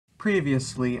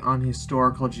Previously on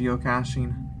Historical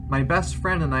Geocaching, my best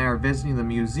friend and I are visiting the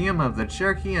Museum of the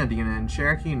Cherokee Indian in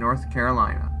Cherokee, North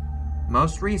Carolina.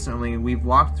 Most recently, we've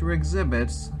walked through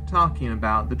exhibits talking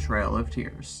about the Trail of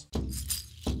Tears.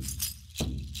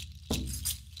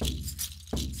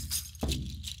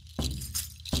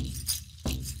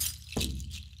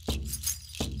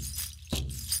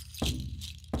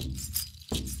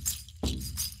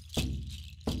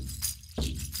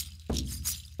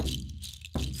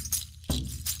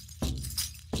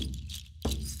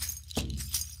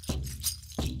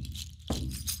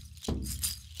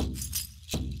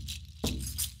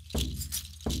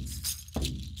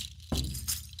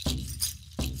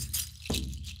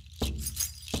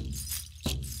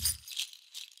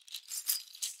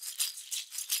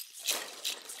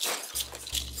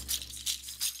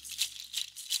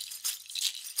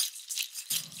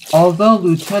 Although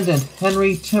Lieutenant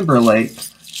Henry Timberlake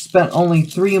spent only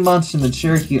 3 months in the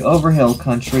Cherokee Overhill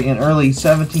country in early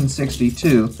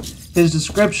 1762, his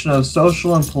description of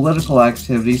social and political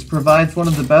activities provides one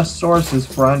of the best sources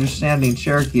for understanding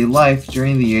Cherokee life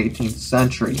during the 18th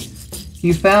century.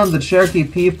 He found the Cherokee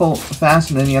people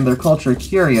fascinating and their culture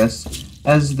curious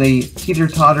as they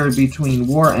teeter-tottered between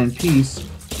war and peace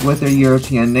with their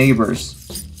European neighbors.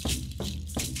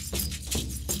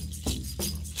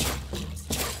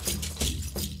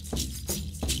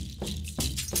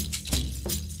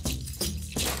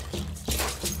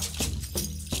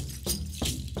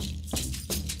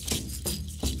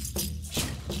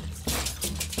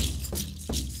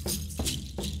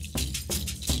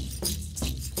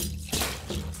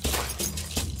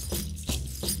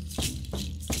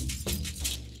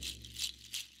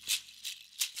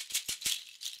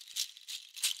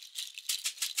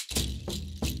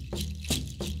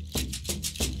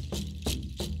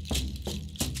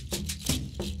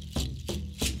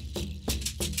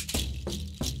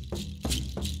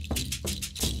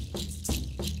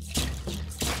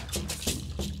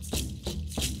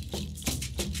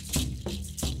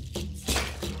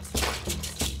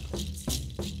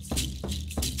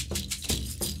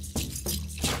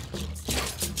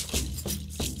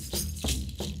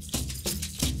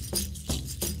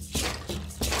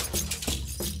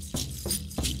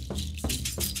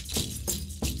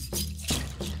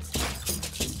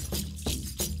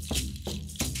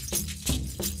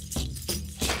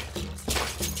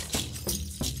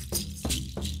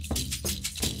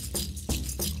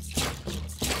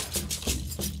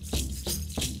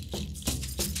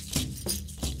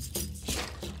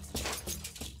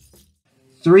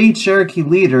 Three Cherokee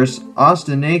leaders,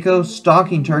 Ostinako,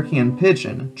 Stalking Turkey, and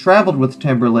Pigeon, traveled with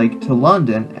Timberlake to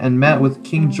London and met with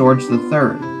King George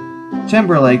III.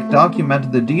 Timberlake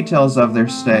documented the details of their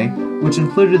stay, which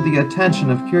included the attention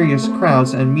of curious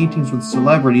crowds and meetings with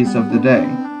celebrities of the day.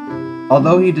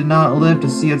 Although he did not live to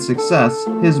see its success,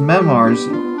 his memoirs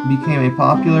became a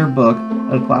popular book,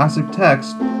 a classic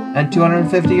text, and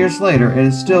 250 years later, it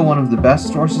is still one of the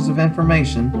best sources of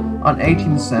information on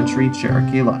 18th century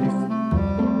Cherokee life.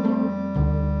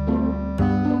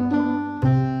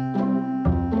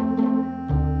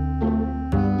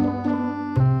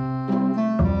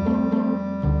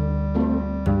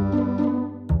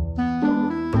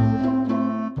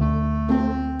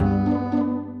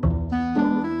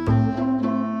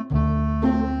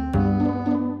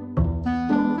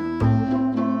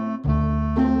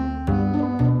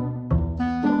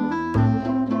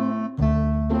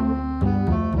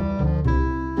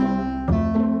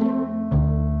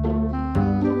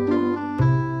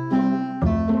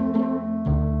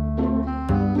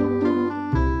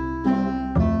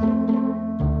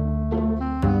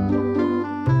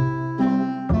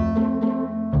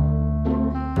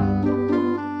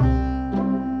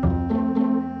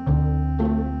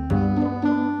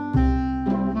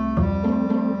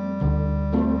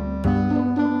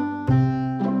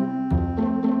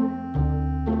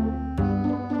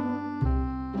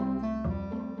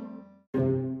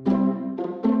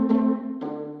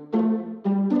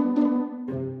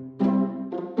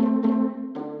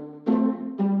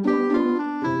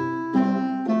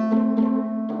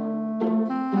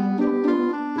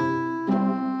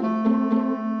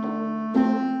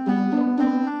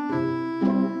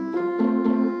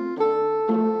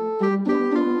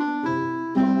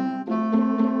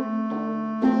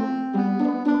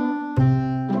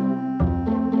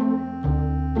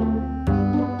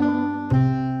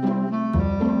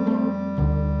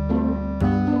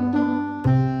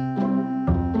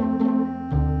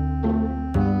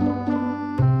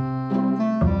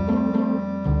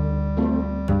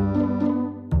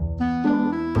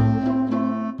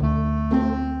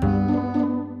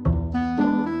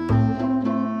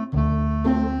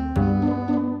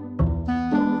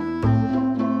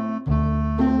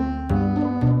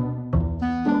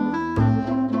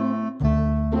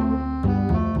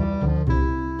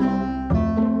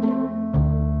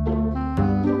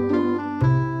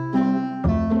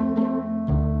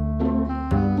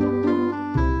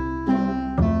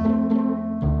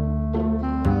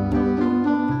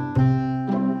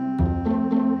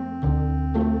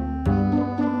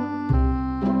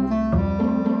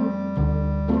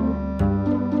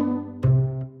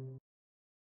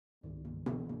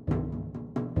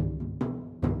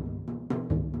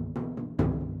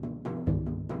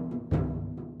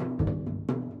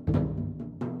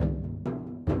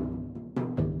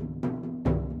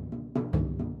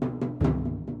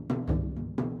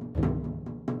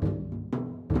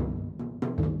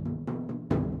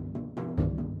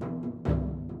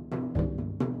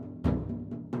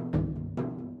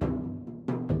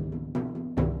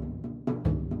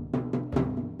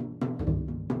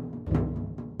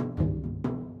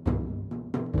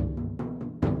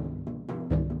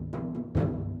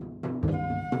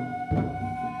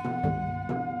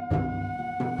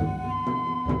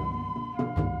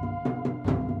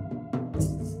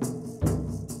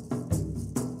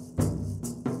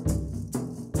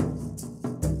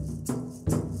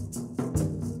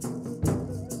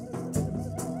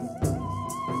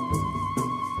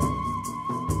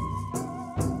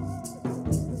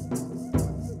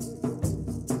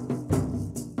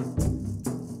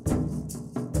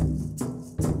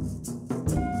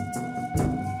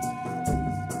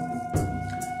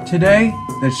 Today,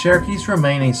 the Cherokees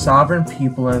remain a sovereign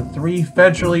people in 3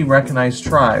 federally recognized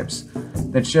tribes: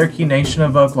 the Cherokee Nation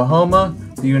of Oklahoma,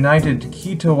 the United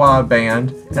Kiowa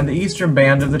Band, and the Eastern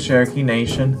Band of the Cherokee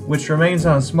Nation, which remains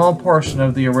on a small portion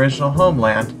of the original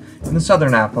homeland in the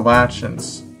southern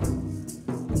Appalachians.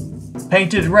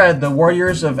 Painted red, the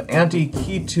warriors of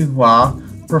Anti-Kiowa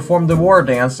performed the war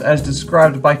dance as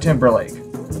described by Timberlake.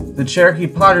 The Cherokee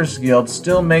Potters Guild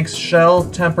still makes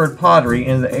shell-tempered pottery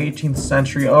in the 18th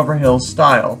century Overhill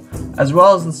style, as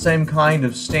well as the same kind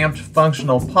of stamped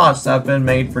functional pots that have been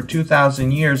made for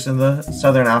 2,000 years in the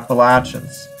southern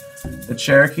Appalachians. The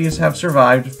Cherokees have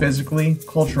survived physically,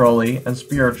 culturally, and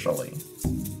spiritually.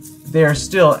 They are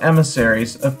still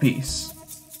emissaries of peace.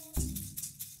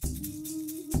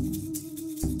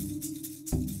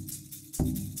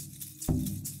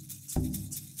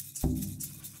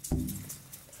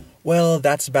 Well,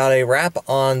 that's about a wrap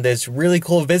on this really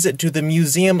cool visit to the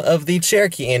Museum of the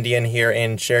Cherokee Indian here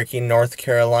in Cherokee, North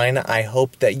Carolina. I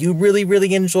hope that you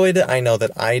really enjoyed it. I know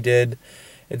that I did.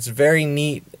 It's very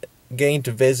neat getting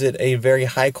to visit a very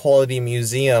high-quality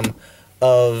museum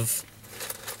of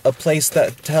a place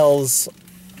that tells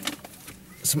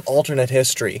some alternate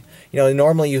history. You know,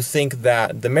 normally you think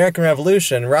that the American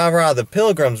Revolution, rah-rah, the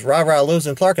Pilgrims, rah-rah, Lewis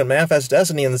and Clark and Manifest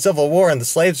Destiny, and the Civil War, and the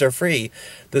slaves are free.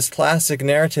 This classic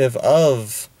narrative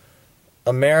of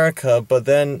America, but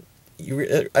then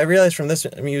I realized from this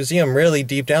museum really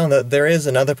deep down that there is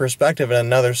another perspective and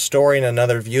another story and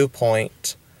another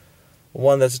viewpoint.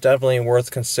 One that's definitely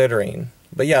worth considering.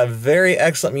 But yeah, very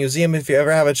excellent museum. If you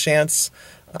ever have a chance,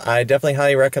 I definitely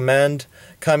highly recommend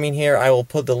coming here. I will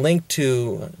put the link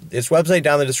to its website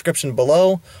down in the description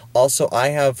below. Also,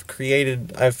 I've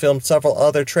filmed several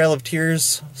other Trail of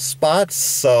Tears spots,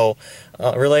 so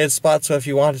related spots, so if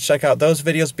you want to check out those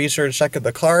videos, be sure to check out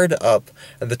the card up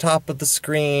at the top of the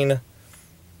screen.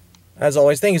 As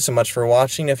always, thank you so much for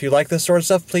watching. If you like this sort of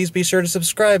stuff, please be sure to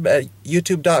subscribe at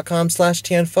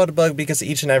youtube.com/tnphotobug, because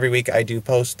each and every week I do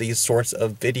post these sorts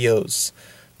of videos.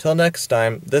 Till next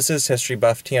time, this is History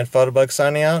Buff TN Photobug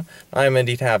signing out. I am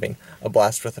indeed having a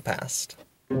blast with the past.